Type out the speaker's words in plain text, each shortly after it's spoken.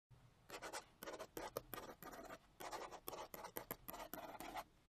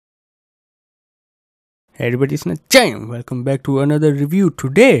Hey everybody, it's Najam. Welcome back to another review.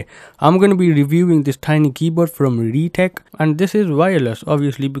 Today, I'm going to be reviewing this tiny keyboard from Retech, and this is wireless,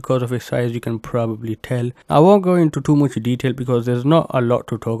 obviously because of its size you can probably tell. I won't go into too much detail because there's not a lot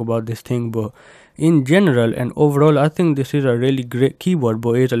to talk about this thing, but in general and overall, I think this is a really great keyboard,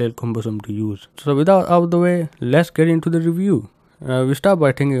 but it's a little cumbersome to use. So without out of the way, let's get into the review. We start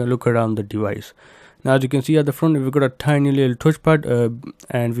by taking a look around the device. Now, as you can see at the front, we've got a tiny little touchpad,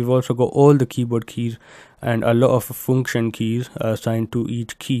 and we've also got all the keyboard keys and a lot of function keys assigned to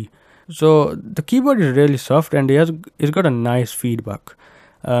each key. So the keyboard is really soft and it's got a nice feedback.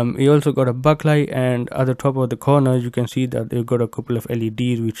 It also got a backlight, and at the top of the corner you can see that they've got a couple of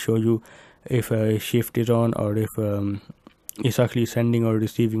LEDs which show you if a shift is on or if it's actually sending or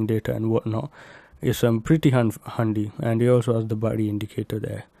receiving data and whatnot. It's pretty handy, and it also has the battery indicator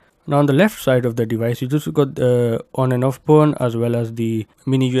there. Now on the left side of the device, you just got the on and off button as well as the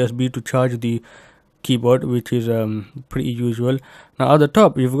mini USB to charge the keyboard, which is pretty usual. Now at the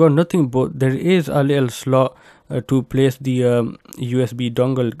top, you've got nothing, but there is a little slot to place the USB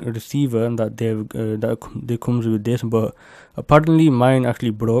dongle receiver that they comes with this, but apparently mine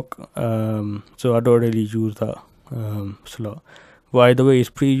actually broke, so I don't really use that slot. But either way, it's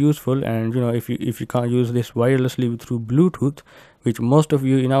pretty useful, and if you can't use this wirelessly through Bluetooth, which most of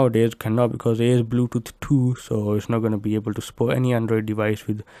you nowadays cannot because it is Bluetooth 2, so it's not going to be able to support any Android device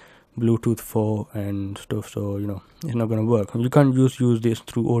with Bluetooth 4 and stuff, so it's not going to work. You can't use this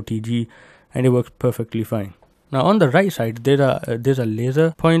through OTG, and it works perfectly fine. Now on the right side, there's a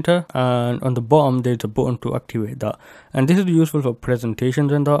laser pointer, and on the bottom there's a button to activate that, and this is useful for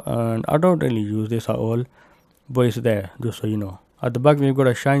presentations and that, and I don't really use this at all, but it's there just so you know. At the back we've got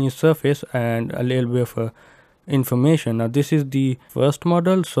a shiny surface and a little bit of information. Now this is the first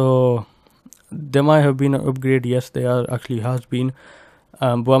model, so there might have been an upgrade. Yes, there actually has been,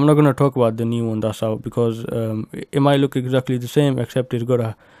 but I'm not going to talk about the new one that's out because it might look exactly the same, except it's got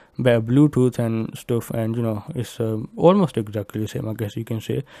a better Bluetooth and stuff, and it's almost exactly the same, I guess you can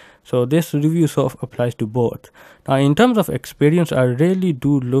say. So this review sort of applies to both. Now in terms of experience, I really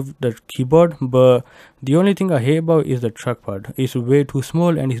do love the keyboard, but the only thing I hate about is the trackpad. It's way too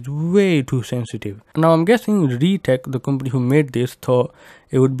small and it's way too sensitive. Now I'm guessing Retech, the company who made this, thought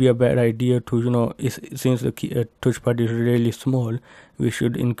it would be a better idea to since the touchpad is really small, we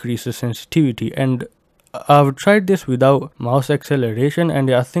should increase the sensitivity. And I've tried this without mouse acceleration,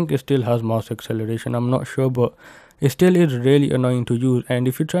 and I think it still has mouse acceleration. I'm not sure, but it still is really annoying to use. And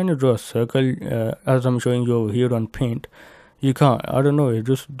if you're trying to draw a circle, as I'm showing you over here on Paint, you can't. I don't know, it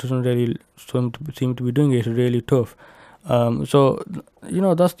just doesn't really seem to be doing it. It's really tough. So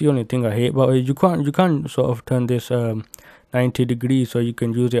that's the only thing I hate about it. You can't sort of turn this 90 degrees, so you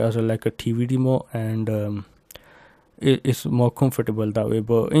can use it as like a TV remote, and it's more comfortable that way.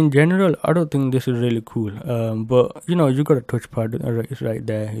 But in general, I don't think this is really cool. But you got a touchpad right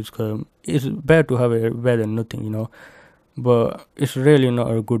there. It's better to have it better than nothing, but it's really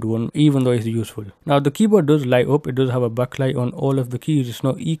not a good one, even though it's useful. Now the keyboard does light up. It does have a backlight on all of the keys. It's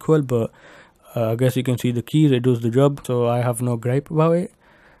not equal, but I guess you can see the keys. It does the job, so I have no gripe about it.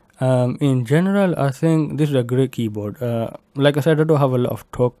 In general, I think this is a great keyboard. Like I said, I don't have a lot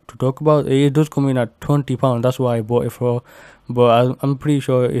of to talk about. It does come in at £20. That's why I bought it for, but I'm pretty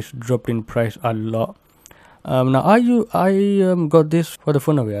sure it's dropped in price a lot. Now I got this for the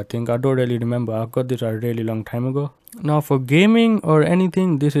fun of it. I think I don't really remember. I got this a really long time ago. Now for gaming or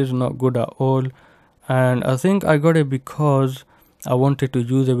anything, this is not good at all, and I think I got it because I wanted to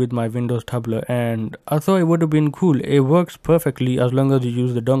use it with my Windows tablet, and I thought it would have been cool. It works perfectly as long as you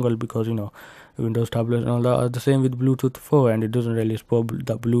use the dongle, because Windows tablets and all that are the same with Bluetooth 4, and it doesn't really support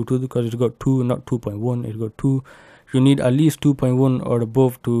the Bluetooth because it's got 2, not 2.1. It's got 2. You need at least 2.1 or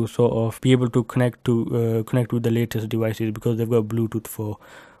above to sort of be able to connect with the latest devices, because they've got Bluetooth 4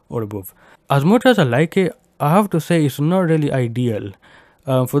 or above. As much as I like it, I have to say it's not really ideal.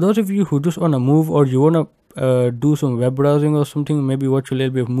 For those of you who just want to move, or you want to do some web browsing or something, maybe watch a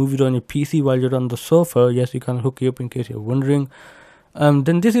little bit of movies on your PC while you're on the sofa, yes, you can hook it up in case you're wondering,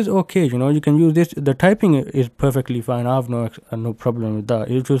 then this is okay. You can use this. The typing is perfectly fine. I have no problem with that.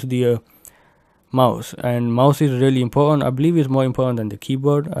 It's just the mouse, and mouse is really important. I believe it's more important than the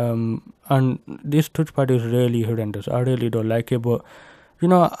keyboard, and this touchpad is really horrendous. I really don't like it, but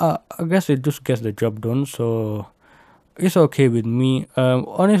I guess it just gets the job done, so it's okay with me.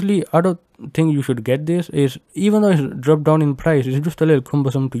 Honestly, I don't think you should get this. Even though it's dropped down in price, it's just a little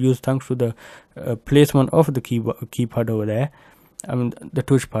cumbersome to use thanks to the placement of the keypad over there. I mean the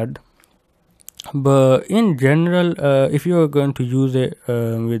touchpad. But in general, if you are going to use it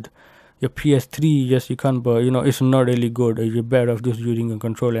with your PS3, yes you can, but it's not really good. You're better off just using a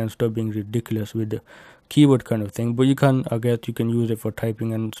controller and stop being ridiculous with the keyboard kind of thing, but you can, I guess you can use it for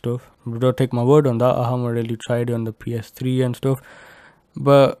typing and stuff. Don't take my word on that, I haven't really tried it on the PS3 and stuff,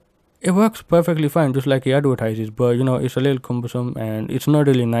 but it works perfectly fine, just like it advertises. But you know, it's a little cumbersome and it's not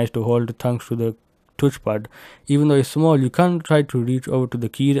really nice to hold thanks to the touchpad. Even though it's small, you can try to reach over to the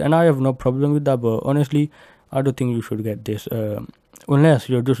keys, and I have no problem with that, but honestly I don't think you should get this unless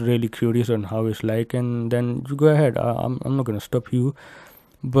you're just really curious on how it's like, and then you go ahead. I'm not gonna stop you.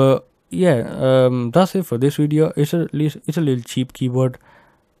 But yeah, that's it for this video. It's a little cheap keyboard.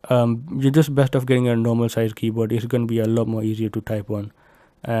 You're just best off getting a normal size keyboard. It's gonna be a lot more easier to type on.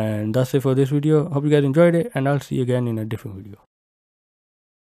 And that's it for this video. Hope you guys enjoyed it, and I'll see you again in a different video.